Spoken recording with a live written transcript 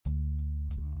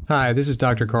Hi, this is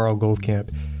Dr. Carl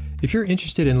Goldkamp. If you're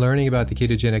interested in learning about the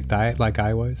ketogenic diet like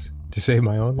I was, to save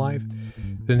my own life,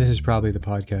 then this is probably the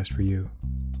podcast for you.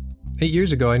 8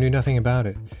 years ago, I knew nothing about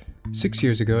it. 6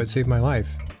 years ago, it saved my life.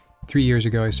 3 years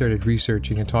ago, I started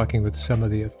researching and talking with some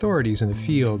of the authorities in the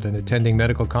field and attending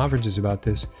medical conferences about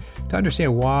this to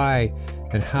understand why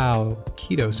and how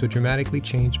keto so dramatically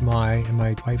changed my and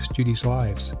my wife's Judy's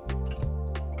lives.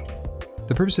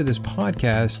 The purpose of this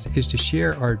podcast is to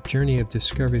share our journey of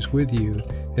discoveries with you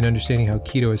in understanding how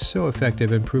keto is so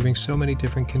effective in improving so many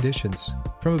different conditions,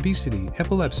 from obesity,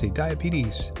 epilepsy,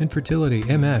 diabetes, infertility,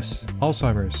 MS,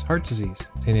 Alzheimer's, heart disease,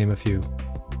 to name a few.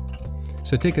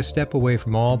 So take a step away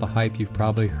from all the hype you've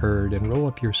probably heard and roll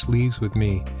up your sleeves with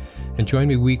me and join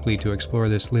me weekly to explore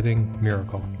this living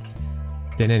miracle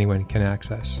that anyone can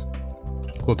access.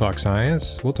 We'll talk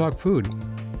science, we'll talk food.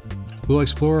 We'll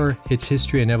explore its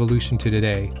history and evolution to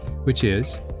today, which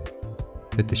is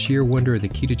that the sheer wonder of the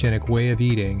ketogenic way of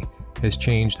eating has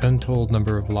changed untold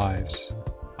number of lives,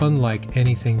 unlike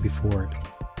anything before it.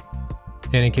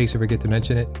 And in case I forget to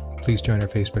mention it, please join our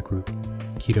Facebook group,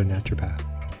 Keto Naturopath.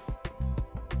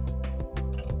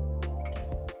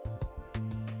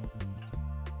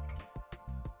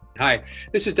 Hi,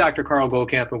 this is Dr. Carl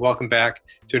Goldkamp, and welcome back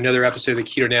to another episode of the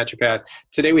Keto Naturopath.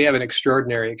 Today we have an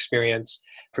extraordinary experience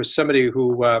for somebody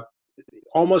who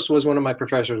almost was one of my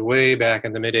professors way back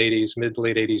in the mid to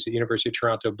late 80s at University of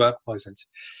Toronto, but wasn't.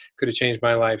 Could have changed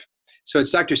my life. So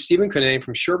it's Dr. Stephen Cunnane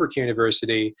from Sherbrooke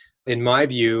University. In my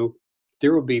view,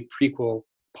 there will be prequel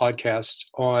podcasts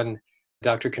on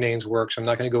Dr. Cunnane's work, so I'm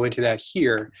not going to go into that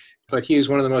here, but he is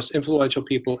one of the most influential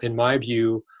people, in my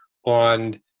view,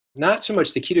 on not so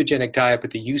much the ketogenic diet,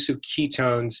 but the use of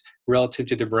ketones relative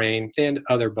to the brain and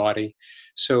other body.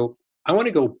 So I want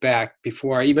to go back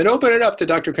before I even open it up to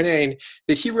Dr. Cunnane,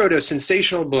 that he wrote a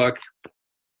sensational book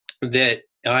that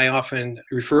I often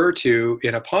refer to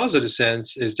in a positive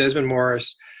sense as Desmond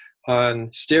Morris on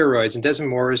steroids. And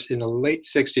Desmond Morris in the late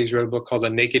 60s wrote a book called The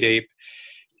Naked Ape.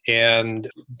 And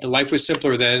the life was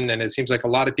simpler then, and it seems like a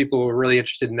lot of people were really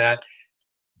interested in that.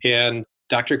 And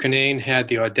Dr. Cunnane had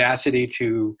the audacity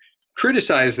to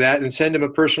criticize that and send him a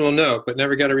personal note, but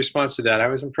never got a response to that. I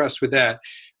was impressed with that.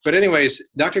 But anyways,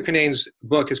 Dr. Cunnane's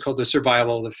book is called The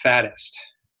Survival of the Fattest,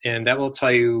 and that will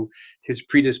tell you his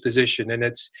predisposition. And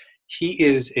he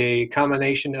is a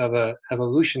combination of an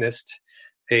evolutionist,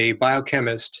 a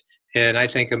biochemist, and I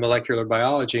think a molecular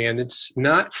biology. And it's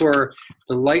not for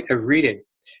the light of reading.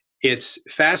 It's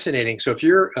fascinating. So if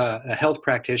you're a health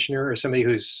practitioner or somebody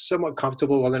who's somewhat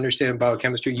comfortable with understanding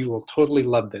biochemistry, you will totally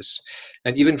love this,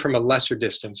 and even from a lesser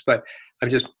distance. But I'm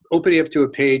just opening up to a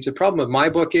page. The problem with my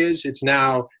book is it's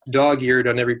now dog-eared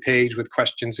on every page with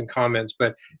questions and comments,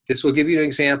 but this will give you an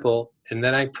example, and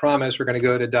then I promise we're going to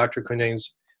go to Dr.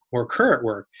 Cunnane's more current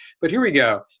work. But here we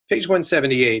go. Page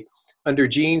 178, under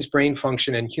genes, brain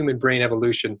function, and human brain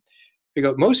evolution. We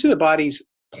go, most of the body's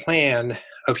plan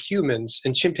of humans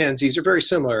and chimpanzees are very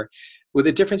similar, with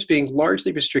the difference being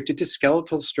largely restricted to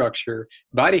skeletal structure,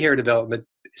 body hair development,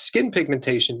 skin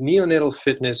pigmentation, neonatal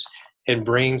fitness, and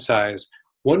brain size.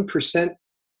 1%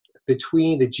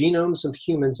 between the genomes of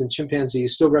humans and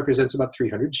chimpanzees still represents about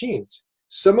 300 genes.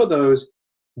 Some of those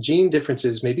gene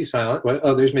differences may be silent, while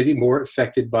others may be more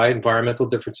affected by environmental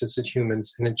differences in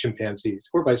humans and in chimpanzees,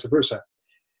 or vice versa.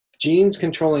 Genes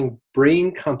controlling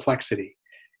brain complexity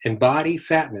and body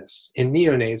fatness in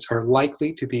neonates are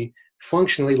likely to be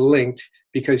functionally linked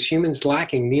because humans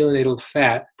lacking neonatal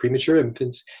fat, premature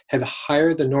infants, have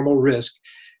higher than normal risk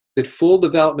that full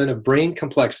development of brain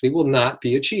complexity will not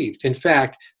be achieved. In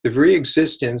fact, the very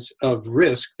existence of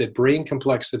risk that brain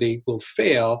complexity will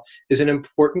fail is an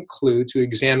important clue to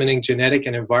examining genetic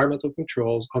and environmental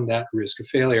controls on that risk of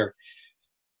failure.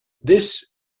 This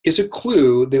is a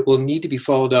clue that will need to be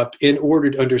followed up in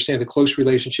order to understand the close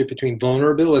relationship between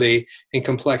vulnerability and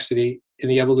complexity in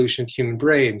the evolution of the human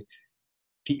brain.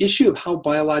 The issue of how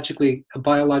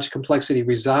biological complexity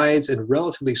resides in a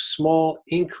relatively small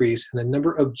increase in the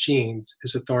number of genes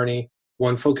is a thorny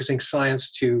one, focusing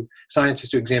scientists to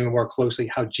examine more closely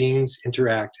how genes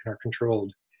interact and are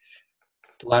controlled.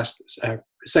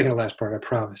 Second to last part, I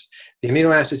promise. The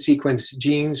amino acid sequence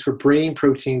genes for brain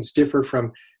proteins differ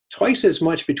from twice as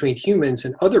much between humans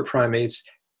and other primates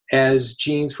as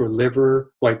genes for liver,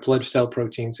 white blood cell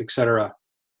proteins, etc.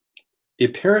 The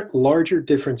apparent larger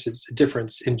difference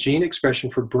in gene expression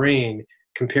for brain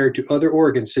compared to other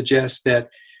organs suggests that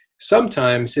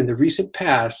sometimes in the recent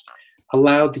past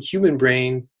allowed the human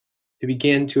brain to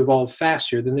begin to evolve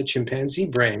faster than the chimpanzee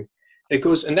brain. It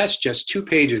goes, and that's just 2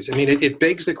 pages. I mean, it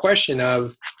begs the question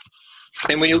of,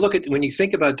 and when you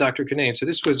think about Dr. Cunnane, so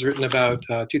this was written about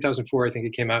 2004, I think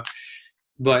it came out.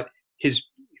 but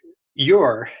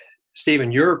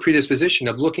Stephen, your predisposition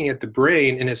of looking at the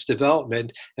brain and its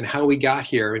development and how we got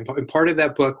here. And part of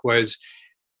that book was,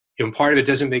 part of it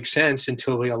doesn't make sense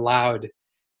until we allowed,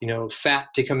 fat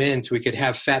to come in so we could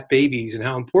have fat babies, and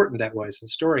how important that was in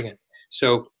storing it.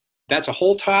 So that's a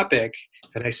whole topic.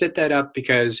 And I set that up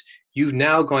because you've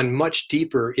now gone much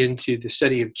deeper into the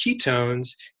study of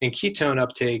ketones and ketone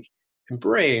uptake in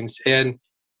brains. And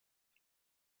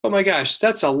oh my gosh,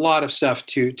 that's a lot of stuff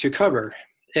to cover.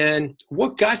 And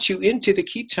what got you into the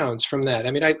ketones from that?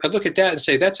 I mean, I look at that and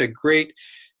say, that's a great,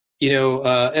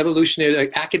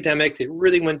 evolutionary academic that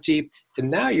really went deep. And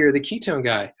now you're the ketone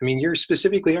guy. I mean, you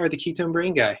specifically are the ketone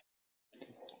brain guy.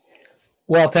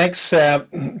 Well, thanks,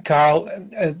 Carl.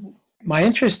 My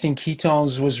interest in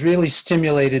ketones was really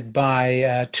stimulated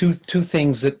by two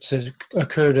things that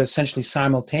occurred essentially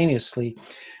simultaneously.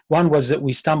 One was that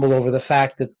we stumbled over the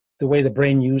fact that the way the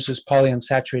brain uses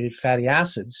polyunsaturated fatty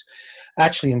acids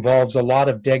actually involves a lot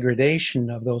of degradation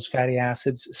of those fatty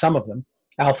acids, some of them,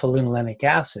 alpha-linolenic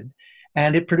acid,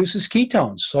 and it produces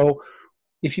ketones. So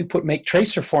if you make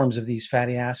tracer forms of these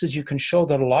fatty acids, you can show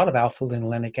that a lot of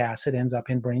alpha-linolenic acid ends up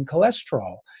in brain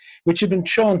cholesterol, which had been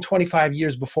shown 25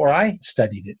 years before I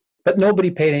studied it. But nobody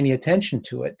paid any attention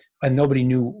to it, and nobody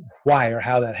knew why or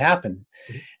how that happened.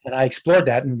 And I explored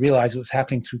that and realized it was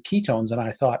happening through ketones, and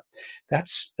I thought,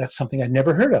 that's something I'd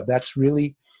never heard of. That's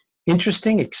really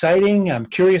interesting, exciting. I'm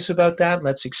curious about that.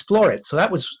 Let's explore it. So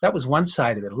that was one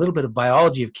side of it, a little bit of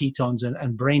biology of ketones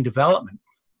and brain development.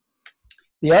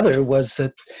 The other was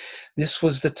that this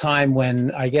was the time when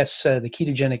I guess the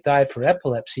ketogenic diet for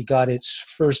epilepsy got its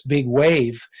first big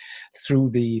wave through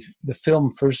the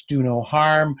film First Do No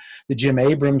Harm, the Jim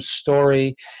Abrams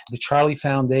story, the Charlie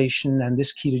Foundation, and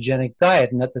this ketogenic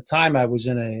diet. And at the time I was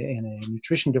in a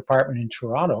nutrition department in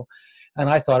Toronto, and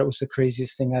I thought it was the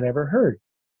craziest thing I'd ever heard.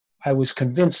 I was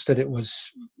convinced that it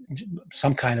was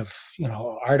some kind of,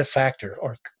 artifact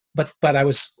but I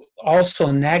was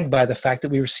also nagged by the fact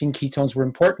that we were seeing ketones were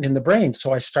important in the brain.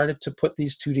 So I started to put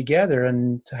these two together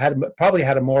and probably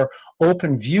had a more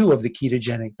open view of the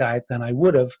ketogenic diet than I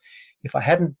would have if I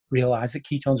hadn't realized that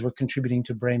ketones were contributing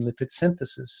to brain lipid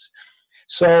synthesis.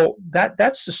 So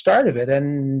that's the start of it.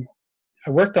 And I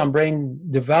worked on brain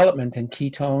development and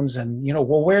ketones and,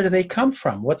 where do they come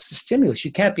from? What's the stimulus?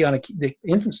 You can't be the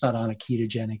infant's not on a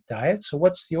ketogenic diet. So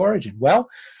what's the origin? Well,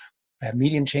 I have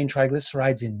medium chain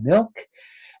triglycerides in milk.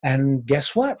 And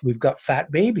guess what? We've got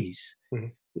fat babies. Mm-hmm.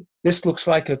 This looks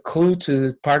like a clue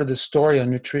to part of the story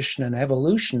on nutrition and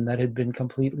evolution that had been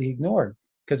completely ignored,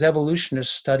 because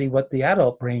evolutionists study what the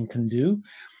adult brain can do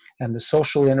and the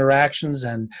social interactions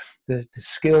and the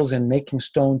skills in making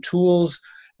stone tools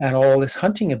and all this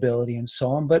hunting ability and so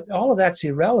on. But all of that's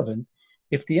irrelevant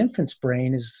if the infant's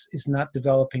brain is not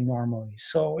developing normally.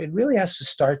 So it really has to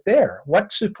start there.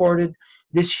 What supported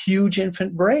this huge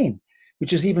infant brain,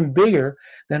 which is even bigger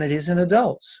than it is in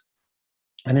adults?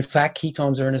 And in fact,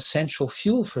 ketones are an essential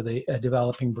fuel for the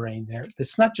developing brain there.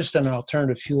 It's not just an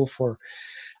alternative fuel for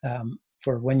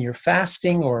when you're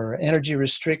fasting or energy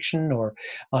restriction or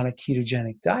on a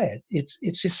ketogenic diet. It's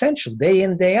essential day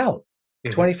in, day out,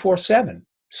 24/7.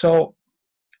 So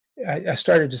I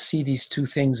started to see these two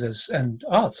things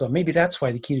so maybe that's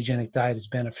why the ketogenic diet is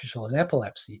beneficial in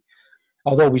epilepsy,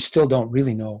 although we still don't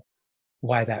really know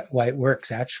why it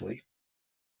works actually.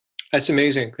 That's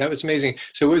amazing. That was amazing.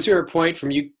 So was there a point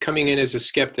from you coming in as a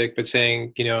skeptic, but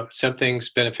saying, something's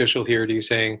beneficial here, to you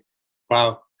saying,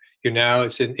 wow, now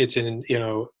it's in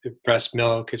breast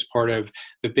milk, it's part of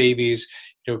the baby's,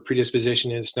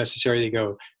 predisposition, is necessary to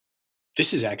go,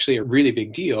 this is actually a really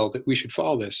big deal that we should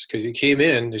follow this? Because you came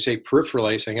in, they say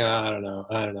peripherally, saying, I don't know.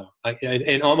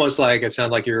 And almost like it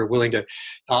sounded like you're willing to,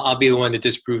 I'll be the one to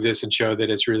disprove this and show that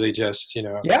it's really just,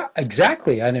 Yeah,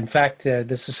 exactly. And in fact,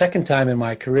 this is the second time in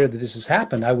my career that this has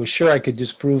happened. I was sure I could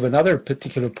disprove another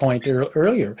particular point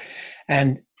earlier.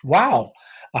 And wow,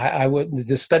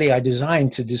 the study I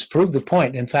designed to disprove the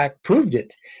point, in fact, proved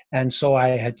it. And so I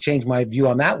had changed my view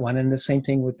on that one, and the same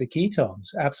thing with the ketones.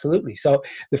 Absolutely. So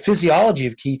the physiology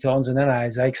of ketones, and then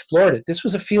as I explored it, this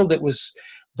was a field that was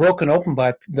broken open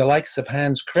by the likes of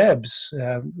Hans Krebs,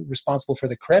 responsible for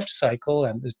the Krebs cycle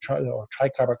and the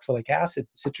tricarboxylic acid,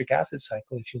 citric acid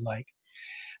cycle, if you like.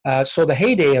 So the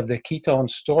heyday of the ketone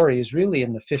story is really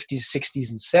in the 50s, 60s,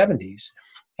 and 70s.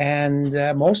 And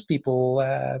most people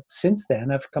since then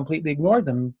have completely ignored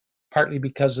them, partly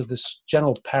because of this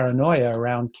general paranoia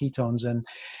around ketones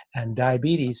and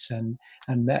diabetes and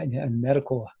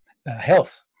medical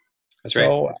health. That's right.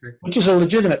 So, That's right. which is a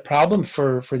legitimate problem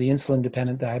for the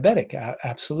insulin-dependent diabetic,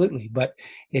 absolutely. But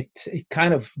it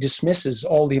kind of dismisses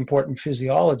all the important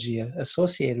physiology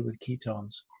associated with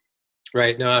ketones.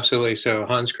 Right. No, absolutely. So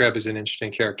Hans Krebs is an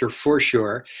interesting character for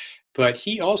sure, but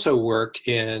he also worked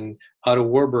in Otto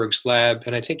Warburg's lab,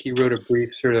 and I think he wrote a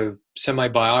brief sort of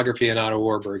semi-biography on Otto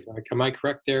Warburg. Am I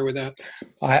correct there with that?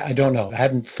 I don't know. I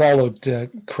hadn't followed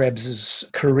Krebs's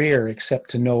career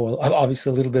except to know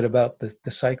obviously a little bit about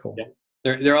the cycle. Yeah.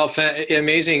 They're all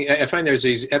amazing. I find there's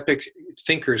these epic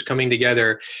thinkers coming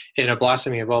together in a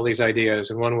blossoming of all these ideas.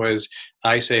 And one was,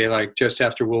 I say, like just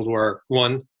after World War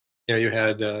I, you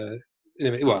had the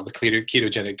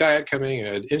ketogenic diet coming,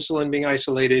 insulin being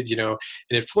isolated, and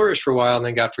it flourished for a while and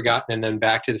then got forgotten, and then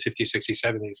back to the 50s, 60s,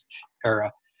 70s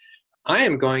era. I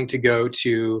am going to go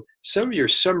to some of your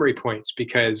summary points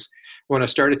because I want to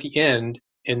start at the end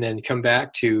and then come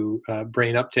back to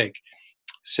brain uptake.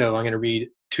 So I'm going to read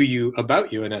to you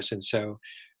about you in essence. So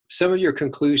some of your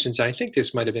conclusions, I think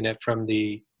this might have been from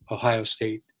the Ohio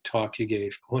State talk you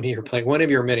gave, one of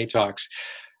your many talks.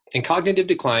 In cognitive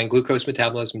decline, glucose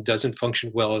metabolism doesn't function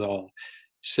well at all.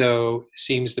 So it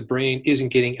seems the brain isn't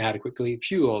getting adequately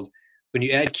fueled. When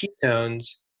you add ketones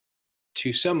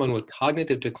to someone with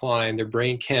cognitive decline, their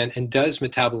brain can and does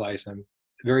metabolize them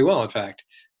very well, in fact.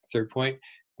 Third point,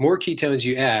 more ketones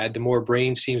you add, the more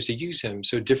brain seems to use them.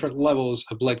 So different levels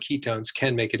of blood ketones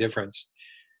can make a difference.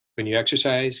 When you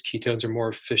exercise, ketones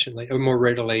are more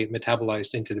readily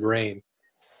metabolized into the brain.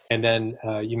 And then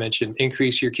you mentioned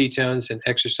increase your ketones and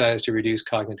exercise to reduce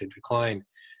cognitive decline.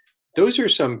 Those are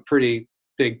some pretty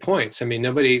big points. I mean,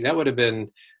 that would have been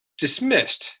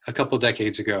dismissed a couple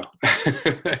decades ago.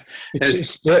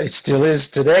 It still is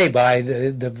today by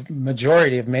the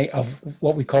majority of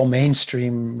what we call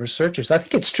mainstream researchers. I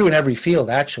think it's true in every field,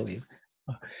 actually.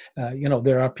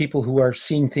 There are people who are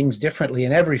seeing things differently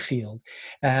in every field,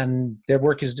 and their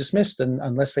work is dismissed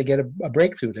unless they get a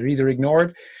breakthrough. They're either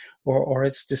ignored or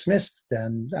it's dismissed.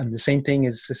 And the same thing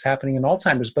is happening in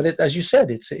Alzheimer's. But as you said,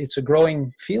 it's a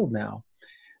growing field now.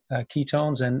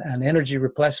 Ketones and energy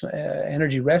replacement,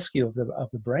 energy rescue of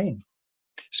the brain.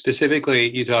 Specifically,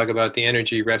 you talk about the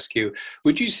energy rescue.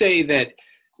 Would you say that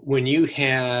when you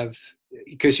have,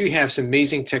 because you have some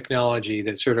amazing technology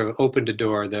that sort of opened a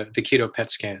door, the keto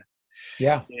PET scan.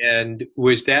 Yeah. And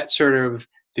was that sort of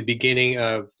the beginning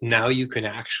of now you can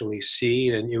actually see,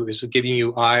 and it was giving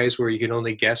you eyes where you could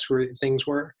only guess where things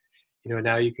were?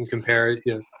 Now you can compare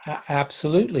it.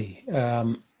 Absolutely.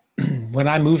 When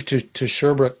I moved to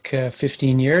Sherbrooke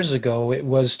 15 years ago, it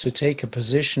was to take a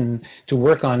position to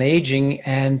work on aging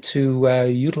and to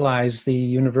utilize the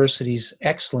university's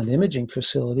excellent imaging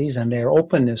facilities and their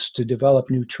openness to develop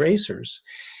new tracers.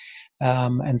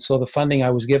 And so the funding I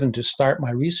was given to start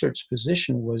my research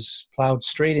position was plowed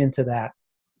straight into that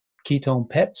ketone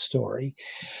PET story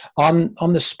on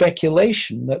the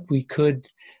speculation that we could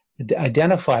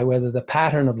identify whether the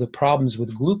pattern of the problems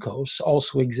with glucose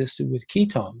also existed with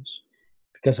ketones.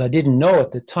 Because I didn't know at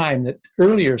the time that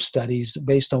earlier studies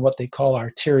based on what they call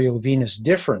arteriovenous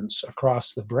difference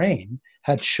across the brain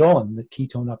had shown that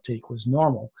ketone uptake was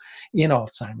normal in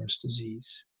Alzheimer's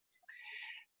disease.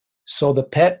 So the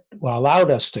PET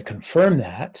allowed us to confirm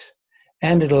that,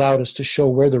 and it allowed us to show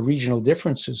where the regional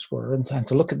differences were and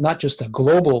to look at not just a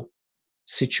global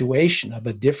situation of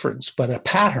a difference, but a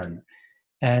pattern.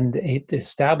 And it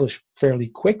established fairly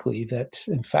quickly that,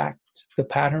 in fact, the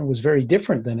pattern was very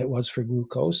different than it was for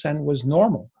glucose and was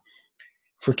normal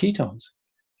for ketones.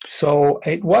 So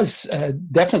it was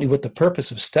definitely with the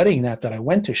purpose of studying that I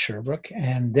went to Sherbrooke.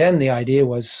 And then the idea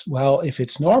was, well, if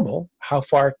it's normal, how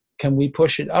far can we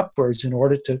push it upwards in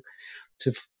order to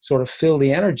sort of fill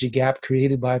the energy gap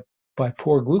created by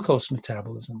poor glucose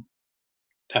metabolism?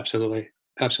 Absolutely.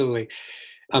 Absolutely.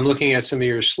 I'm looking at some of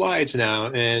your slides now,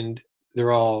 and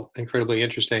they're all incredibly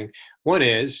interesting. One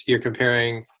is you're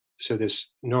comparing this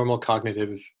normal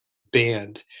cognitive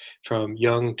band from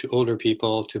young to older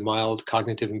people to mild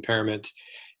cognitive impairment,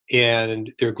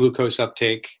 and their glucose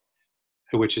uptake,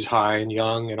 which is high in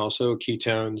young, and also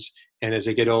ketones. And as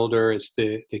they get older, it's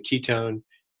the ketone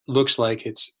looks like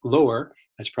it's lower.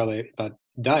 That's probably about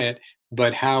diet.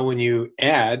 But how when you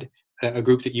add a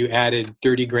group that you added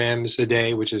 30 grams a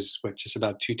day, which is just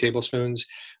about 2 tablespoons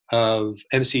of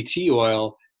MCT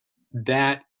oil,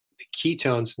 that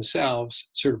ketones themselves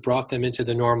sort of brought them into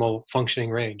the normal functioning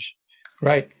range.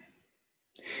 Right.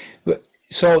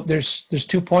 So there's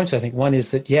 2 points, I think. One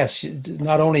is that, yes,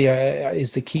 not only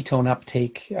is the ketone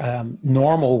uptake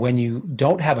normal when you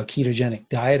don't have a ketogenic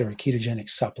diet or a ketogenic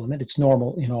supplement. It's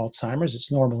normal in Alzheimer's.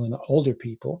 It's normal in older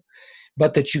people.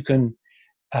 But that you can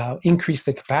increase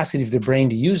the capacity of the brain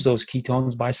to use those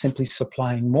ketones by simply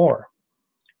supplying more,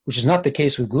 which is not the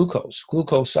case with glucose.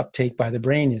 Glucose uptake by the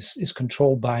brain is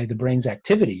controlled by the brain's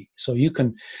activity. So you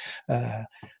can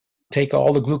take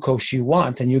all the glucose you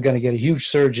want and you're going to get a huge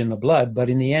surge in the blood, but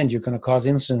in the end you're going to cause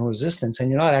insulin resistance and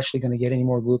you're not actually going to get any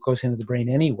more glucose into the brain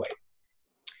anyway.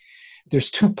 There's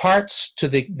two parts to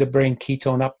the brain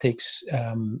ketone uptakes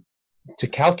to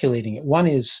calculating it. One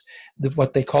is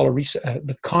what they call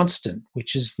the constant,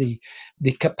 which is the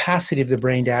capacity of the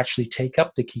brain to actually take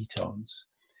up the ketones.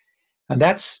 And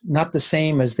that's not the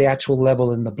same as the actual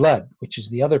level in the blood, which is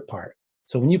the other part.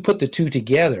 So when you put the two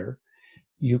together,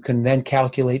 you can then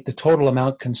calculate the total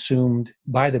amount consumed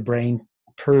by the brain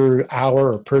per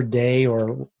hour or per day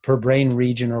or per brain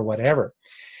region or whatever.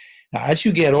 Now, as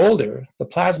you get older, the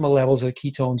plasma levels of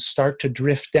ketones start to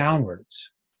drift downwards.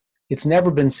 It's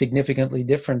never been significantly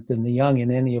different than the young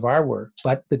in any of our work,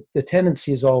 but the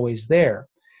tendency is always there.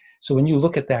 So when you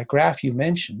look at that graph you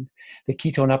mentioned, the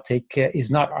ketone uptake is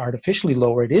not artificially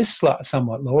lower. It is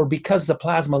somewhat lower because the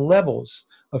plasma levels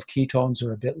of ketones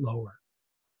are a bit lower.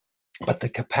 But the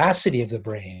capacity of the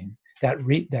brain,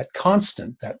 that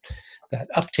constant, that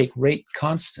uptake rate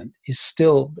constant, is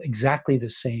still exactly the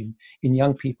same in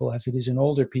young people as it is in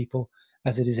older people,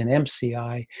 as it is in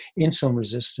MCI, insulin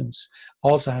resistance,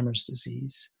 Alzheimer's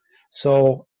disease.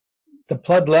 So the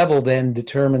blood level then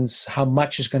determines how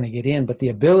much is going to get in, but the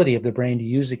ability of the brain to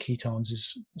use the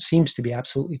ketones seems to be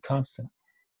absolutely constant.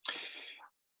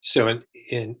 So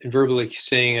in verbally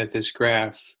saying at this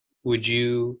graph, would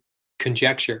you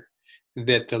conjecture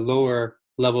that the lower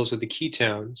levels of the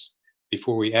ketones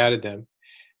before we added them,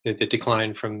 that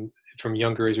declined from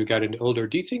younger as we got into older,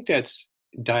 do you think that's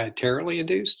dietarily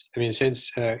induced? I mean,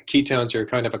 since ketones are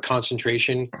kind of a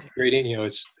concentration gradient,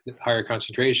 it's the higher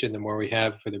concentration, the more we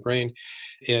have for the brain.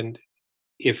 And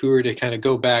if we were to kind of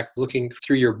go back looking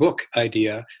through your book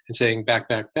idea and saying back,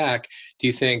 do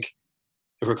you think,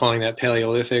 if we're calling that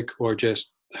Paleolithic or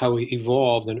just how we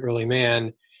evolved in early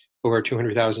man over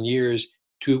 200,000 years,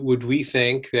 would we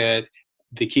think that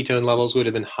the ketone levels would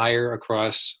have been higher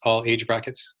across all age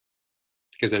brackets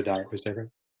because their diet was different?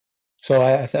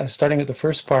 So starting with the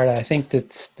first part, I think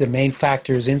that the main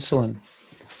factor is insulin,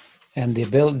 and the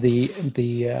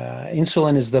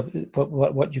insulin is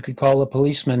what you could call a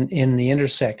policeman in the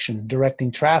intersection, directing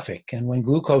traffic. And when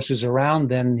glucose is around,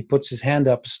 then he puts his hand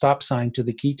up, a stop sign to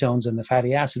the ketones and the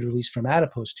fatty acid released from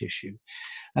adipose tissue,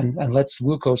 and lets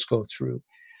glucose go through.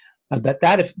 But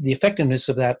the effectiveness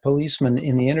of that policeman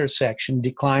in the intersection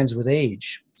declines with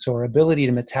age. So our ability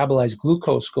to metabolize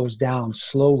glucose goes down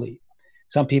slowly.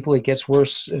 Some people, it gets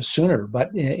worse sooner,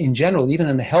 but in general, even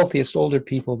in the healthiest older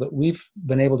people that we've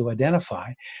been able to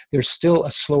identify, there's still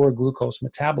a slower glucose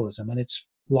metabolism, and it's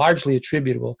largely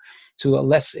attributable to a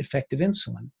less effective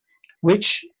insulin,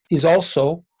 which is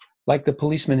also, like the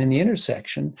policeman in the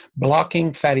intersection,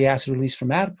 blocking fatty acid release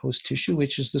from adipose tissue,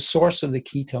 which is the source of the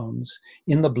ketones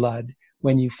in the blood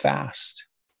when you fast.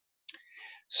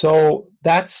 So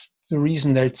that's the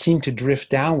reason that it seemed to drift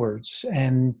downwards.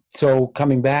 And so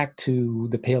coming back to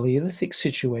the Paleolithic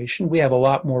situation, we have a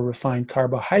lot more refined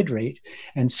carbohydrate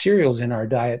and cereals in our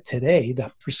diet today.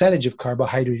 The percentage of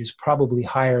carbohydrate is probably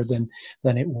higher than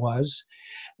it was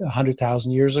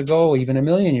 100,000 years ago, even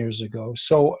 1,000,000 years ago.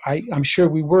 So I'm sure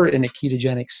we were in a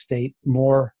ketogenic state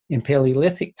more in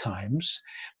Paleolithic times,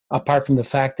 apart from the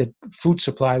fact that food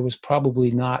supply was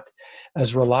probably not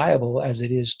as reliable as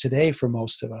it is today for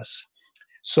most of us.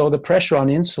 So the pressure on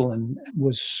insulin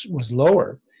was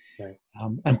lower. Right.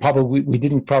 And probably we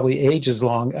didn't probably age as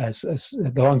long as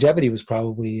the longevity was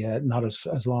probably not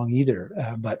as long either,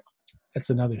 but that's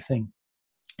another thing.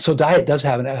 So diet does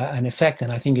have an effect,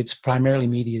 and I think it's primarily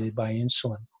mediated by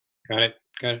insulin. Got it,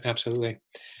 absolutely.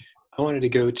 I wanted to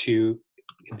go to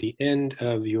the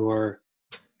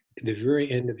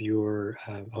very end of your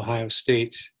Ohio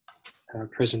State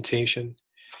presentation,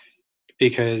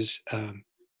 because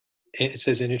it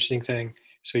says an interesting thing.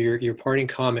 So your parting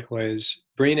comment was,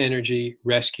 brain energy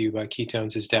rescue by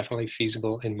ketones is definitely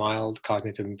feasible in mild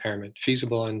cognitive impairment,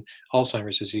 feasible in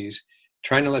Alzheimer's disease,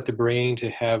 trying to let the brain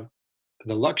to have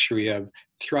the luxury of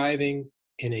thriving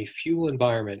in a fuel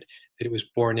environment that it was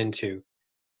born into.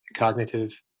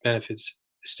 Cognitive benefits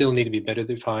still need to be better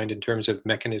defined in terms of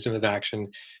mechanism of action.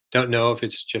 Don't know if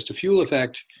it's just a fuel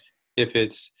effect, if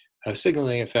it's a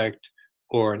signaling effect,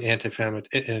 or an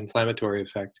inflammatory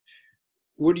effect.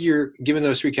 Given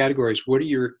those three categories, what are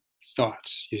your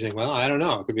thoughts? You're saying, well, I don't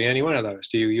know. It could be any one of those.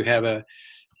 Do you have an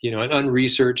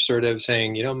unresearched sort of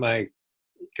saying,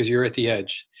 because you're at the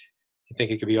edge, you think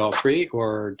it could be all three,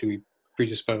 or do we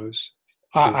predispose?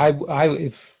 I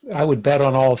would bet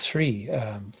on all three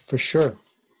for sure.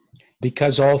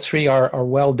 because all three are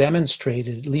well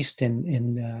demonstrated, at least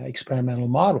in experimental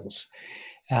models.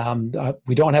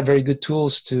 We don't have very good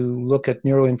tools to look at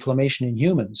neuroinflammation in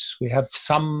humans. We have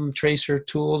some tracer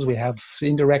tools. We have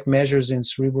indirect measures in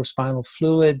cerebrospinal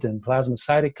fluid and plasma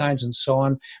cytokines and so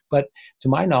on. But to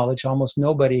my knowledge, almost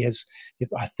nobody has,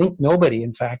 I think nobody,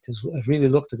 in fact, has really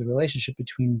looked at the relationship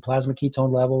between plasma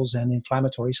ketone levels and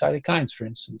inflammatory cytokines, for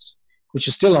instance, which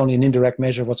is still only an indirect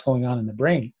measure of what's going on in the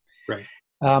brain. Right.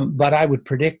 But I would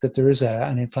predict that there is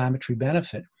an inflammatory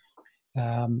benefit.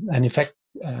 And in fact,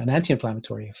 an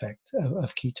anti-inflammatory effect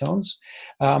of ketones.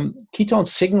 Ketone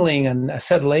signaling and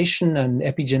acetylation and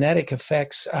epigenetic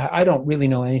effects, I don't really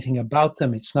know anything about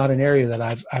them. It's not an area that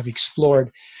I've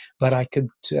explored, but I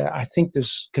think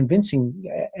there's convincing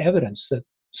evidence that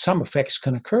some effects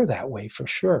can occur that way for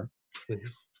sure.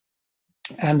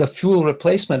 Mm-hmm. And the fuel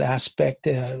replacement aspect,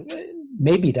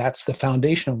 maybe that's the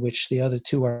foundation on which the other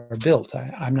two are built.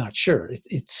 I'm not sure.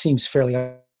 It seems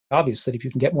fairly obvious that if you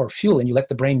can get more fuel and you let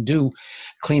the brain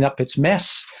clean up its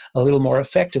mess a little more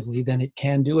effectively than it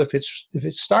can do if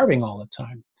it's starving all the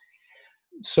time.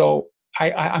 So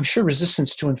I'm sure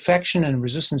resistance to infection and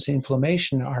resistance to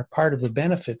inflammation are part of the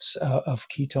benefits of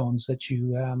ketones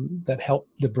that help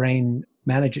the brain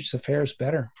manage its affairs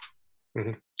better.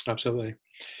 Mm-hmm. Absolutely.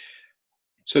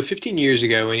 So 15 years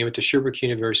ago, when you went to Sherbrooke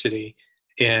University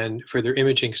and for their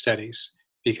imaging studies,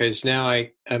 because now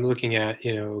I'm looking at,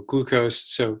 glucose,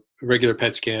 so regular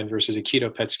PET scan versus a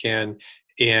keto PET scan,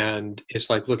 and it's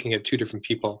like looking at two different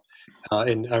people,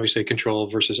 and obviously control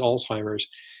versus Alzheimer's.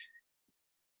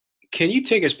 Can you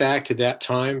take us back to that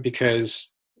time?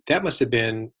 Because that must have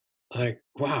been like,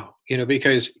 wow,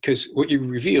 because what you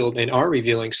revealed and are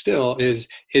revealing still is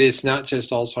it is not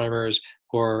just Alzheimer's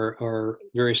or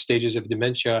various stages of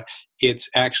dementia. It's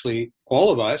actually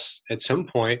all of us at some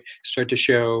point start to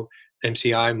show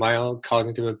MCI, mild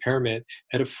cognitive impairment,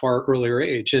 at a far earlier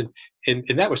age. And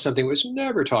that was something that was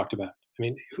never talked about. I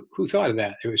mean, who thought of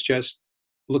that? It was just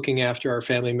looking after our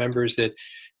family members that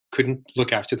couldn't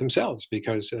look after themselves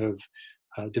because of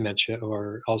dementia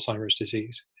or Alzheimer's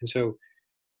disease. And so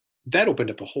that opened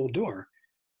up a whole door.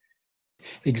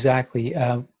 Exactly.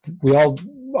 We all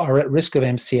are at risk of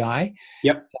MCI.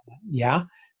 Yep. Yeah.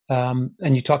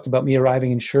 And you talked about me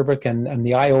arriving in Sherbrooke and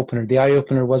the eye opener. The eye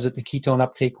opener was that the ketone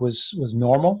uptake was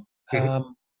normal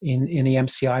in the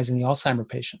MCIs and the Alzheimer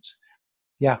patients.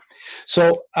 Yeah.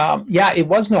 So it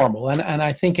was normal, and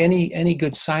I think any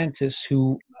good scientist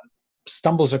who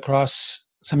stumbles across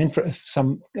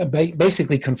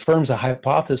basically confirms a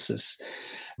hypothesis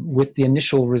with the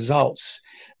initial results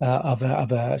of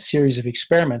a series of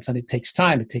experiments, and it takes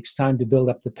time. It takes time to build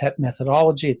up the PET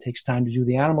methodology. It takes time to do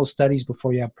the animal studies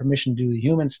before you have permission to do the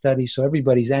human studies. So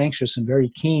everybody's anxious and very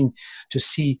keen to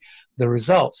see the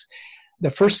results.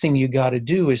 The first thing you got to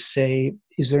do is say,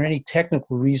 is there any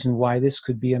technical reason why this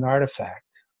could be an artifact?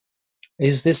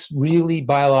 Is this really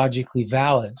biologically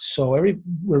valid? So we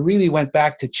really went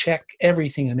back to check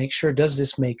everything and make sure, does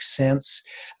this make sense?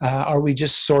 Are we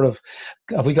just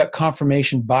have we got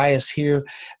confirmation bias here,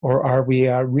 or are we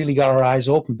really got our eyes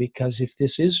open? Because if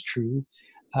this is true,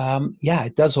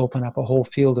 it does open up a whole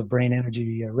field of brain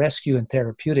energy rescue and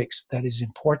therapeutics that is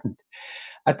important.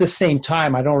 At the same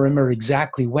time, I don't remember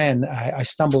exactly when, I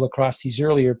stumbled across these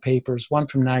earlier papers, one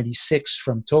from 96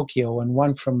 from Tokyo and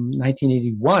one from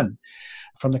 1981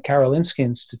 from the Karolinska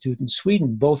Institute in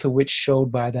Sweden, both of which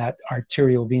showed by that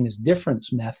arteriovenous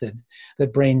difference method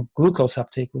that brain glucose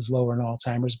uptake was lower in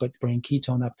Alzheimer's, but brain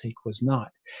ketone uptake was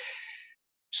not.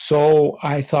 So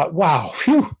I thought, wow,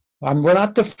 phew, we're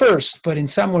not the first, but in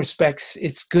some respects,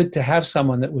 it's good to have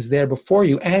someone that was there before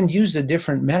you and used a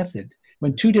different method.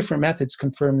 When two different methods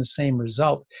confirm the same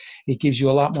result, it gives you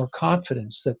a lot more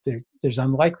confidence that there's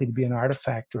unlikely to be an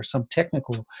artifact or some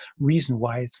technical reason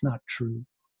why it's not true.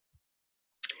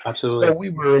 Absolutely. So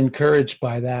we were encouraged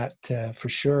by that for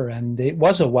sure, and it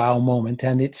was a wow moment,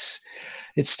 and it's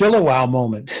still a wow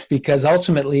moment because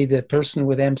ultimately the person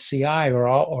with MCI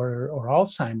or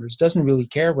Alzheimer's doesn't really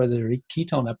care whether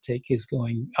ketone uptake is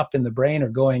going up in the brain or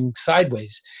going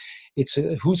sideways. It's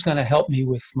who's going to help me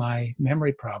with my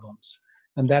memory problems.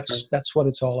 And that's what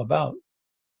it's all about.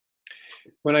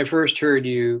 When I first heard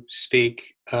you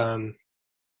speak, I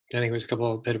think it was a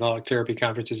couple of metabolic therapy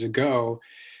conferences ago,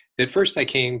 at first I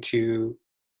came to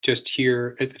just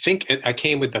hear, I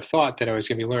came with the thought that I was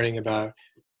going to be learning about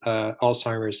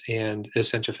Alzheimer's and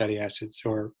essential fatty acids,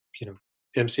 or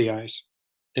MCIs,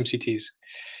 MCTs.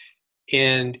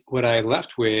 And what I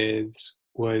left with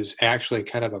was actually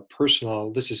kind of a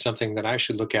personal, this is something that I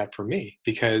should look at for me,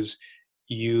 because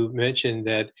you mentioned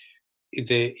that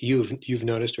you've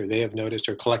noticed, or they have noticed,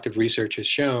 or collective research has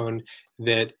shown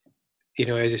that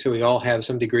as I said, we all have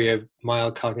some degree of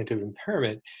mild cognitive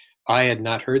impairment. I had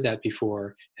not heard that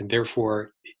before, and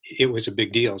therefore it was a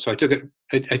big deal. So I took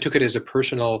it as a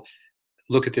personal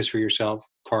look at this for yourself,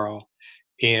 Carl,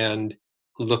 and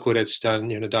look what it's done.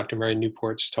 Dr. Mary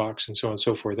Newport's talks and so on and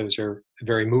so forth. Those are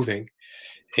very moving.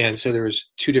 And so there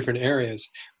was two different areas.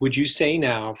 Would you say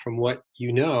now, from what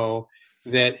you know,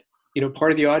 that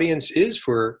part of the audience is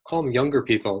for, call them younger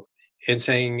people, and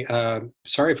saying,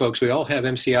 sorry, folks, we all have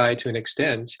MCI to an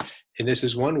extent, and this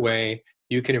is one way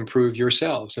you can improve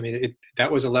yourselves. I mean,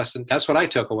 that was a lesson. That's what I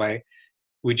took away.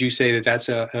 Would you say that that's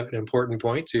an important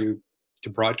point to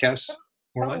broadcast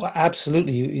more or less? Well,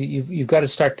 absolutely. You've got to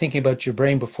start thinking about your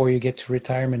brain before you get to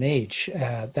retirement age.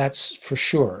 That's for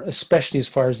sure, especially as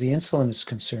far as the insulin is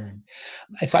concerned.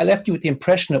 If I left you with the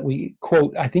impression that we,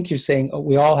 quote, I think you're saying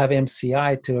we all have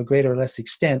MCI to a greater or less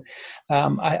extent.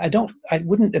 I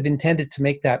wouldn't have intended to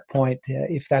make that point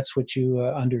if that's what you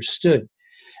understood.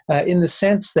 In the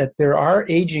sense that there are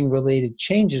aging-related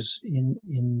changes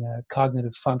in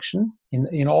cognitive function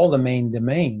in all the main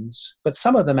domains, but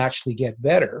some of them actually get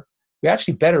better. We're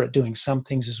actually better at doing some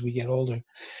things as we get older.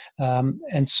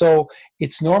 And so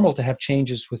it's normal to have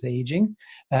changes with aging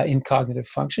in cognitive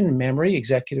function, memory,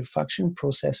 executive function,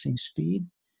 processing speed.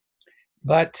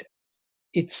 But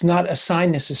it's not a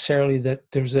sign necessarily that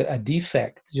there's a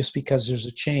defect just because there's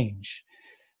a change.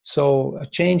 So a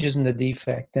change isn't a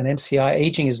defect, and MCI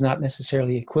aging is not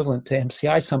necessarily equivalent to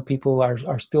MCI. Some people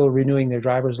are still renewing their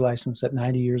driver's license at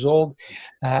 90 years old,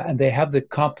 and they have the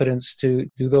competence to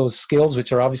do those skills,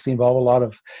 which are obviously involve a lot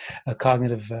of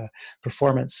cognitive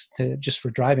performance just for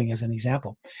driving, as an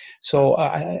example. So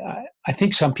I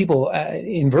think some people,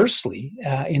 inversely,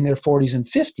 in their 40s and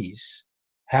 50s,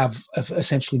 have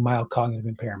essentially mild cognitive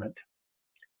impairment.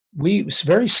 We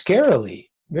very scarily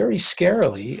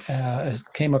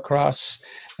came across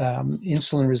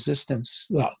insulin resistance.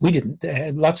 Well, we didn't.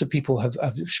 Lots of people have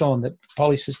shown that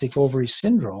polycystic ovary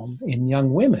syndrome in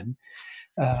young women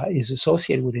is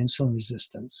associated with insulin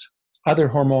resistance. Other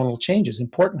hormonal changes,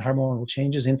 important hormonal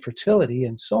changes, infertility,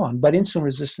 and so on. But insulin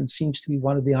resistance seems to be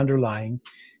one of the underlying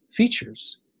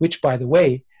features, which, by the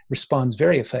way, responds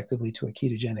very effectively to a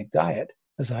ketogenic diet,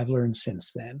 as I've learned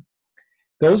since then.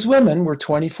 Those women were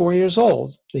 24 years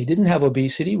old. They didn't have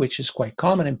obesity, which is quite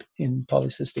common in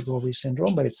polycystic ovary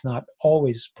syndrome, but it's not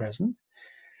always present.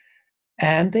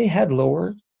 And they had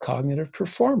lower cognitive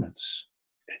performance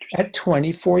at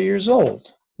 24 years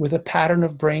old with a pattern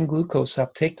of brain glucose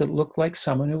uptake that looked like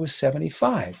someone who was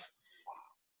 75.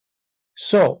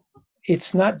 So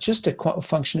it's not just a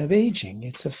function of aging.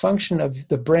 It's a function of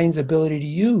the brain's ability to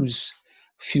use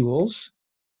fuels.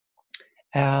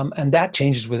 And that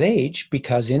changes with age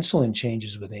because insulin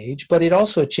changes with age, but it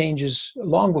also changes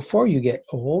long before you get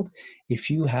old if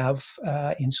you have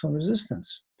insulin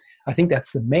resistance. I think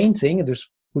that's the main thing. There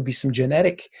would be some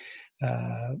genetic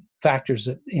factors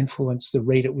that influence the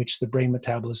rate at which the brain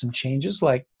metabolism changes,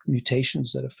 like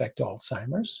mutations that affect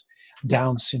Alzheimer's,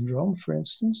 Down syndrome, for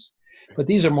instance. But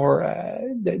these are more,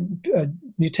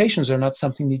 mutations are not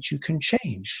something that you can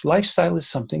change. Lifestyle is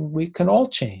something we can all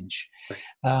change.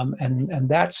 And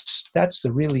that's I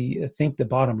think the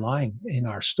bottom line in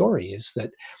our story is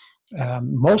that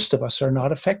most of us are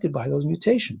not affected by those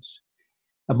mutations.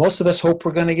 And most of us hope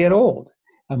we're going to get old.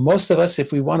 And most of us,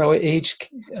 if we want to age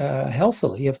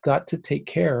healthily, have got to take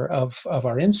care of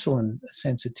our insulin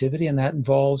sensitivity. And that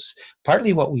involves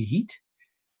partly what we eat,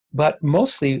 but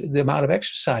mostly the amount of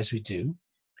exercise we do,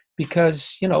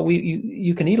 because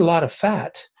you can eat a lot of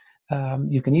fat.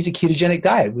 You can eat a ketogenic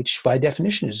diet, which by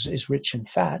definition is rich in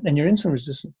fat, and your insulin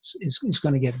resistance is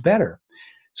going to get better.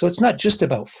 So it's not just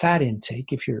about fat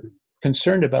intake. If you're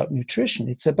concerned about nutrition,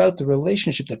 it's about the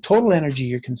relationship, the total energy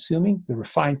you're consuming, the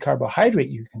refined carbohydrate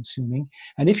you're consuming.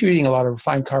 And if you're eating a lot of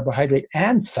refined carbohydrate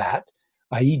and fat,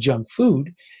 i.e. junk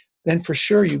food, then for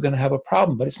sure you're going to have a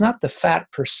problem. But it's not the fat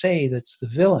per se that's the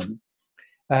villain,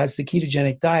 as the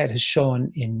ketogenic diet has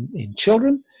shown in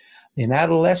children, in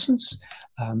adolescents,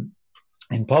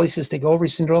 in polycystic ovary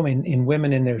syndrome, in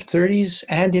women in their 30s,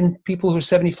 and in people who are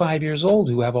 75 years old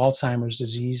who have Alzheimer's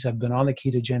disease, have been on the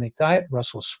ketogenic diet.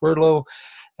 Russell Swerdlow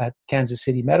at Kansas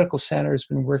City Medical Center has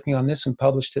been working on this and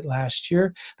published it last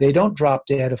year. They don't drop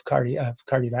dead of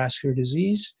cardiovascular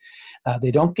disease.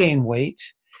 They don't gain weight.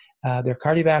 Their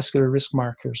cardiovascular risk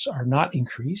markers are not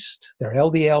increased. Their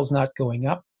LDL is not going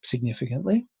up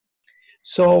significantly.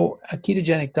 So a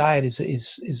ketogenic diet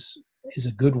is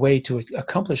a good way to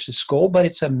accomplish this goal, but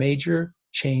it's a major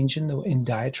change in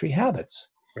dietary habits.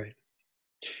 Right.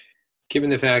 Given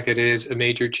the fact that it is a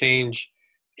major change,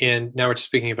 and now we're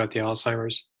speaking about the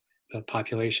Alzheimer's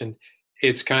population,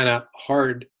 it's kind of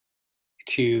hard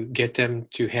to get them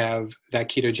to have that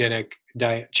ketogenic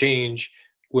diet change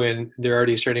when they're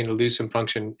already starting to lose some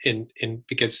function and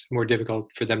it gets more difficult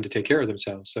for them to take care of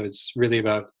themselves. So it's really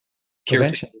about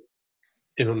Prevention.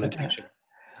 Implementation.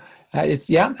 It's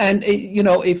yeah, and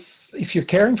if you're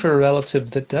caring for a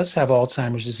relative that does have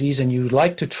Alzheimer's disease and you'd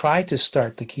like to try to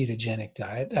start the ketogenic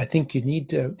diet, I think you need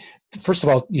to, first of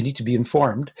all, you need to be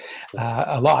informed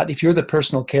a lot. If you're the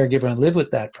personal caregiver and live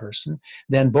with that person,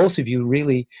 then both of you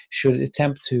really should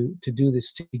attempt to do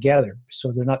this together.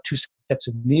 So they're not two sets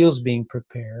of meals being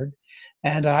prepared.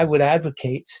 And I would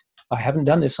advocate, I haven't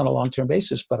done this on a long-term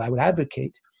basis, but I would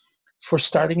advocate for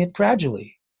starting it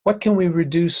gradually. What can we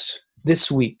reduce this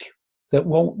week that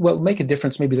will make a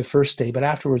difference maybe the first day, but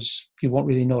afterwards you won't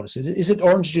really notice it? Is it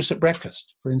orange juice at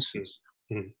breakfast, for instance?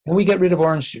 Mm-hmm. Can we get rid of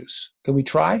orange juice? Can we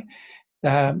try?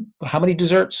 How many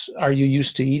desserts are you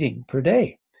used to eating per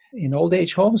day? In old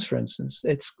age homes, for instance,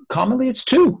 it's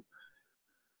 2.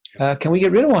 Can we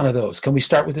get rid of one of those? Can we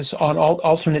start with this on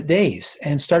alternate days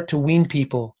and start to wean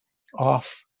people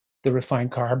off the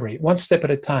refined carb rate, one step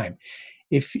at a time?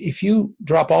 If you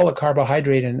drop all the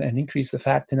carbohydrate and increase the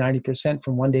fat to 90%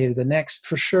 from one day to the next,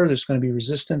 for sure there's going to be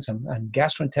resistance and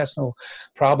gastrointestinal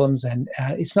problems, and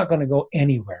it's not going to go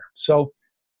anywhere. So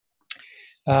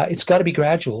it's got to be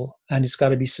gradual and it's got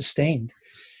to be sustained,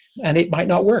 and it might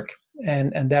not work.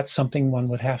 And that's something one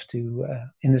would have to,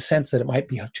 in the sense that it might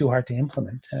be too hard to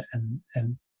implement.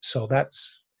 And so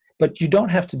that's, but you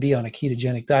don't have to be on a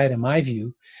ketogenic diet, in my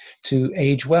view, to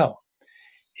age well.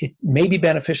 It may be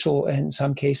beneficial in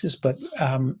some cases, but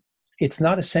it's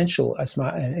not essential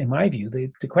in my view.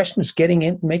 The question is taking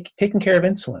care of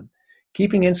insulin,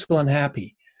 keeping insulin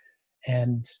happy.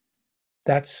 And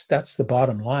that's the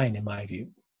bottom line in my view.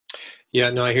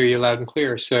 Yeah, no, I hear you loud and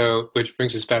clear. So, which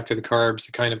brings us back to the carbs,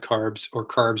 the kind of carbs or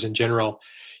carbs in general,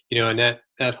 and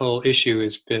that whole issue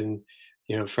has been,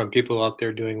 from people out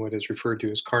there doing what is referred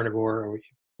to as carnivore, or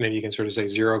maybe you can sort of say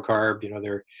zero carb,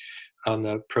 they're on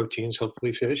the proteins,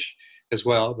 hopefully fish as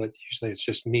well, but usually it's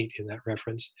just meat in that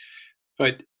reference.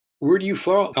 But where do you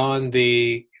fall on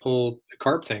the whole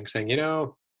carb thing, saying,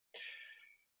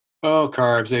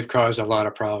 carbs, they've caused a lot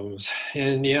of problems.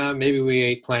 And yeah, maybe we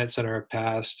ate plants in our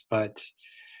past, but,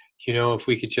 if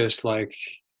we could just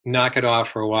knock it off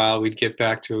for a while, we'd get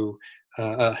back to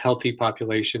a healthy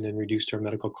population and reduce our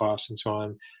medical costs and so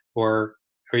on. Or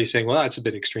are you saying, well, that's a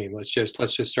bit extreme. Let's just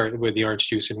start with the orange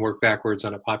juice and work backwards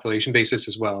on a population basis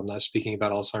as well. I'm not speaking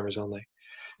about Alzheimer's only.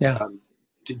 Yeah.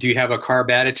 Do you have a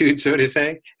carb attitude, so to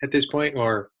say, at this point,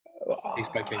 or case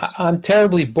by case? I'm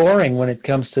terribly boring when it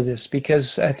comes to this,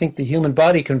 because I think the human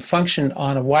body can function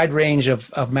on a wide range of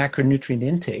macronutrient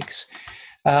intakes.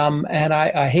 And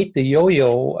I hate the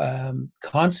yo-yo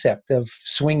concept of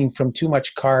swinging from too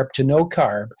much carb to no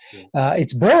carb.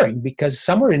 It's boring, because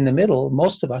somewhere in the middle,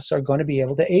 most of us are going to be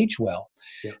able to age well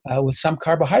with some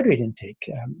carbohydrate intake.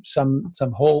 Some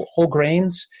whole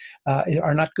grains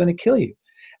are not going to kill you.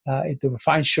 The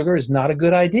refined sugar is not a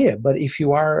good idea, but if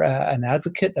you are an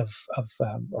advocate of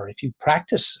or if you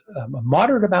practice a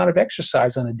moderate amount of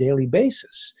exercise on a daily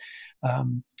basis,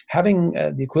 having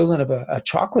the equivalent of a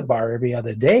chocolate bar every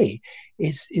other day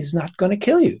is not going to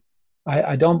kill you.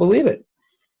 I don't believe it.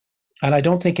 And I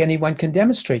don't think anyone can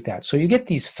demonstrate that. So you get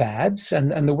these fads,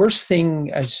 and the worst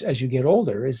thing as you get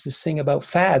older is this thing about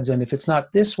fads. And if it's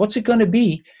not this, what's it going to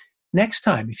be next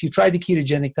time? If you try the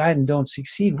ketogenic diet and don't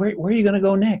succeed, where are you going to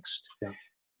go next? Yeah.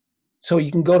 So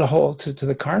you can go to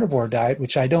the carnivore diet,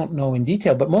 which I don't know in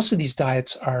detail, but most of these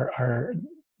diets are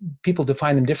people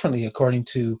define them differently according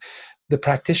to the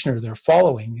practitioner they're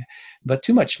following. But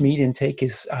too much meat intake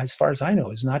is, as far as I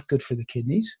know, is not good for the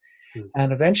kidneys.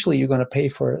 And eventually you're going to pay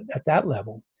for it at that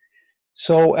level.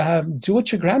 So do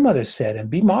what your grandmother said and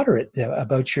be moderate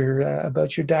about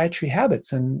your dietary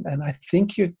habits. And I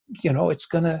think it's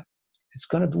gonna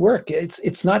work.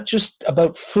 It's not just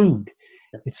about food.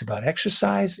 It's about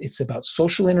exercise. It's about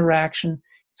social interaction.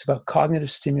 It's about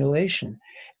cognitive stimulation.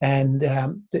 And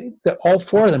all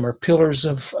four of them are pillars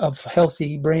of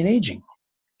healthy brain aging.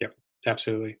 Yep,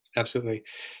 absolutely. Absolutely.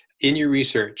 In your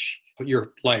research,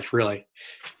 your life really,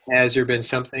 has there been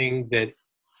something that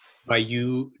by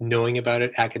you knowing about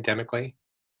it academically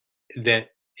that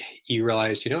you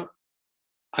realized, I'm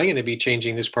going to be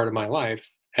changing this part of my life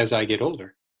as I get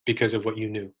older because of what you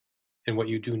knew and what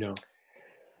you do know?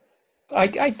 I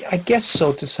guess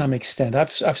so, to some extent.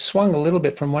 I've swung a little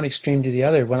bit from one extreme to the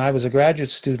other. When I was a graduate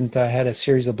student, I had a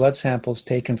series of blood samples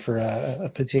taken for a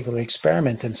particular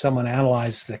experiment, and someone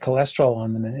analyzed the cholesterol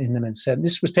in them and said,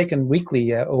 this was taken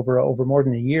weekly over more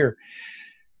than a year.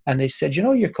 And they said,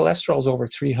 your cholesterol is over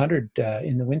 300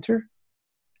 in the winter,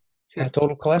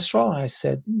 total cholesterol. And I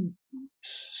said,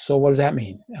 So what does that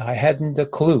mean? I hadn't a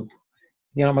clue.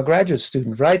 I'm a graduate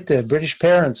student, right? The British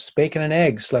parents, bacon and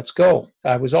eggs, let's go.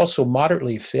 I was also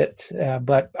moderately fit,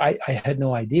 but I had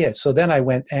no idea. So then I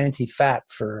went anti-fat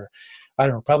for, I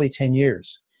don't know, probably 10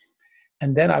 years.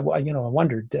 And then I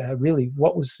wondered really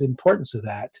what was the importance of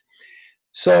that.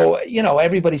 So,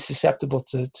 everybody's susceptible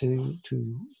to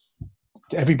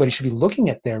everybody should be looking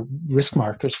at their risk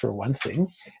markers for one thing,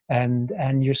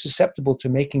 and you're susceptible to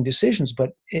making decisions.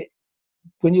 But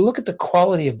when you look at the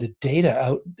quality of the data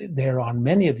out there on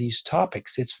many of these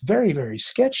topics, it's very, very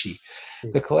sketchy.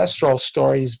 The cholesterol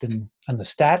story has been, and the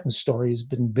statin story has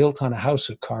been built on a house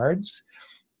of cards.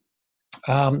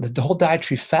 The whole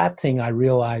dietary fat thing, I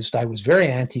realized I was very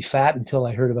anti-fat until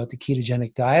I heard about the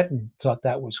ketogenic diet and thought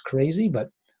that was crazy.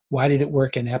 But why did it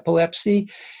work in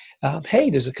epilepsy? Hey,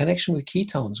 there's a connection with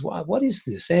ketones. What is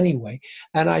this anyway?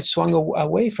 And I swung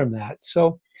away from that.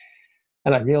 So,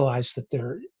 and I realized that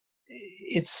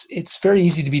it's very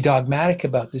easy to be dogmatic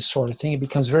about this sort of thing. It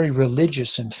becomes very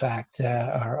religious, in fact,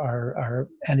 and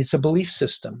it's a belief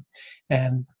system.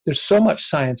 And there's so much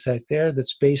science out there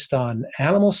that's based on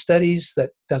animal studies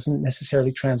that doesn't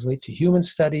necessarily translate to human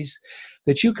studies,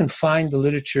 that you can find the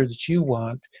literature that you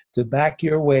want to back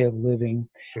your way of living.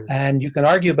 And you can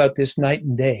argue about this night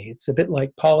and day. It's a bit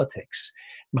like politics.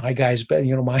 My guy's better,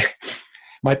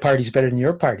 my party's better than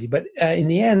your party. But in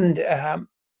the end,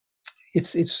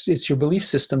 it's your belief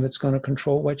system that's going to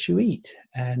control what you eat.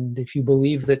 And if you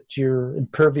believe that you're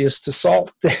impervious to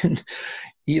salt, then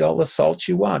eat all the salt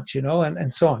you want,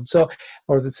 and so on. So,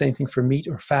 or the same thing for meat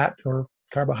or fat or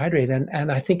carbohydrate.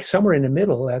 And I think somewhere in the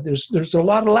middle, there's a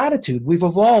lot of latitude. We've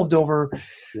evolved over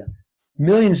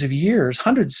millions of years,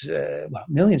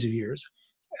 millions of years.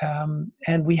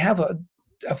 And we have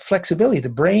a flexibility. The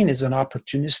brain is an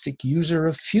opportunistic user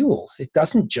of fuels. It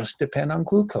doesn't just depend on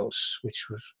glucose, which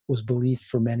was believed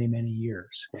for many, many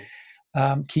years.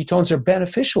 Ketones are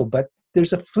beneficial, but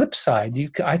there's a flip side.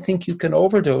 I think you can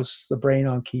overdose the brain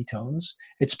on ketones.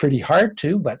 It's pretty hard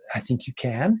to, but I think you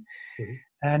can.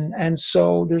 And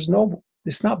so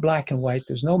it's not black and white.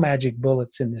 There's no magic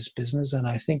bullets in this business. And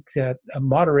I think that a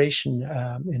moderation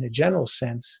in a general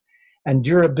sense, and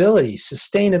durability,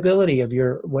 sustainability of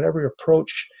whatever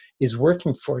approach is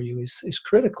working for you is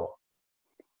critical.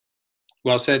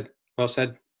 Well said. Well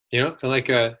said. Like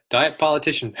a diet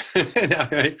politician.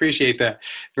 I appreciate that.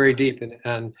 Very deep.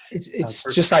 And it's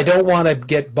just, I don't want to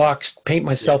get boxed, paint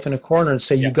myself in a corner and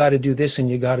say, you got to do this and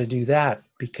you got to do that.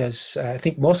 Because I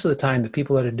think most of the time, the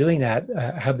people that are doing that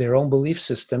have their own belief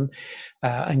system,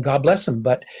 and God bless them.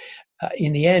 But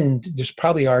in the end, there's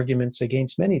probably arguments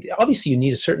against many. Obviously, you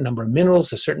need a certain number of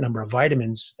minerals, a certain number of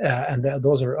vitamins, and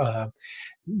those are,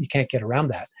 you can't get around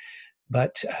that.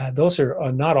 But those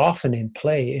are not often in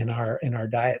play in our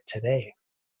diet today.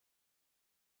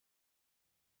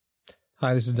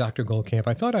 Hi, this is Dr. Goldkamp.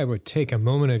 I thought I would take a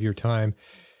moment of your time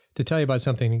to tell you about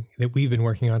something that we've been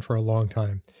working on for a long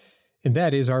time, and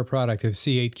that is our product of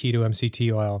C8 Keto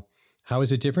MCT oil. How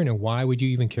is it different, and why would you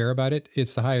even care about it?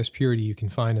 It's the highest purity you can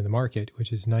find in the market,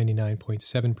 which is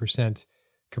 99.7%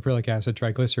 caprylic acid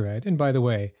triglyceride. And by the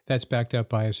way, that's backed up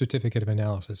by a certificate of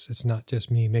analysis. It's not just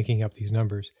me making up these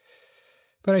numbers.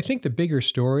 But I think the bigger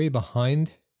story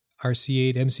behind our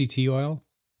C8 MCT oil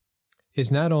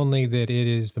is not only that it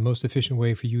is the most efficient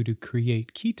way for you to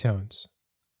create ketones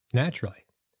naturally,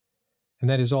 and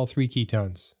that is all three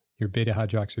ketones, your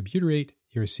beta-hydroxybutyrate,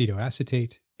 your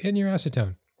acetoacetate, and your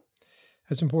acetone.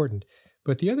 That's important.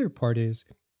 But the other part is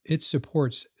it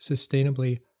supports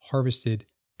sustainably harvested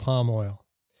palm oil.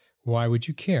 Why would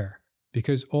you care?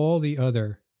 Because all the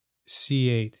other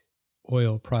C8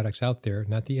 oil products out there,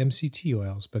 not the MCT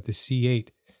oils, but the C8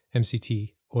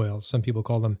 MCT oils, some people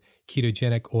call them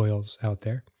ketogenic oils out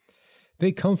there,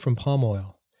 they come from palm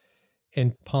oil.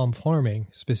 And palm farming,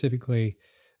 specifically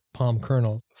palm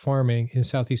kernel farming in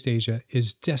Southeast Asia,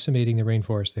 is decimating the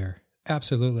rainforest there.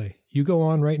 Absolutely. You go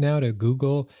on right now to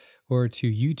Google or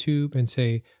to YouTube and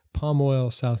say palm oil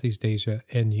Southeast Asia,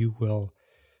 and you will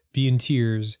be in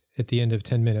tears at the end of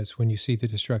 10 minutes when you see the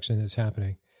destruction that's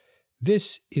happening.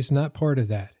 This is not part of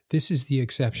that. This is the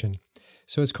exception.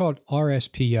 So it's called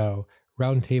RSPO,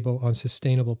 Roundtable on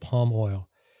Sustainable Palm Oil.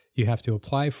 You have to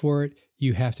apply for it.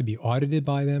 You have to be audited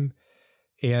by them.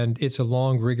 And it's a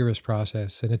long, rigorous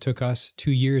process. And it took us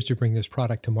 2 years to bring this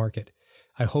product to market.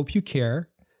 I hope you care.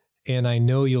 And I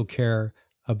know you'll care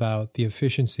about the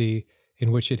efficiency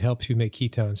in which it helps you make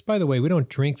ketones. By the way, we don't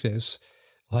drink this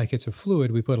like it's a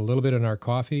fluid. We put a little bit in our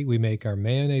coffee. We make our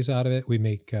mayonnaise out of it. We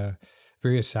make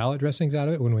various salad dressings out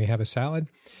of it when we have a salad.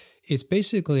 It's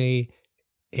basically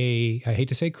I hate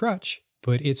to say crutch,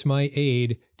 but it's my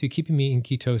aid to keeping me in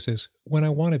ketosis when I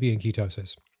want to be in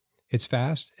ketosis. It's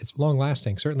fast, it's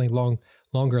long-lasting, certainly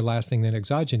longer lasting than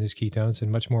exogenous ketones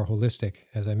and much more holistic,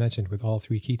 as I mentioned, with all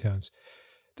 3 ketones.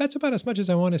 That's about as much as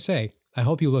I want to say. I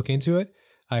hope you look into it.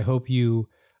 I hope you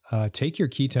take your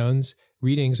ketones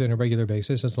readings on a regular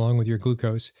basis, as along with your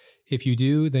glucose. If you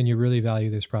do, then you really value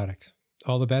this product.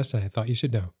 All the best, and I thought you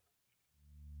should know.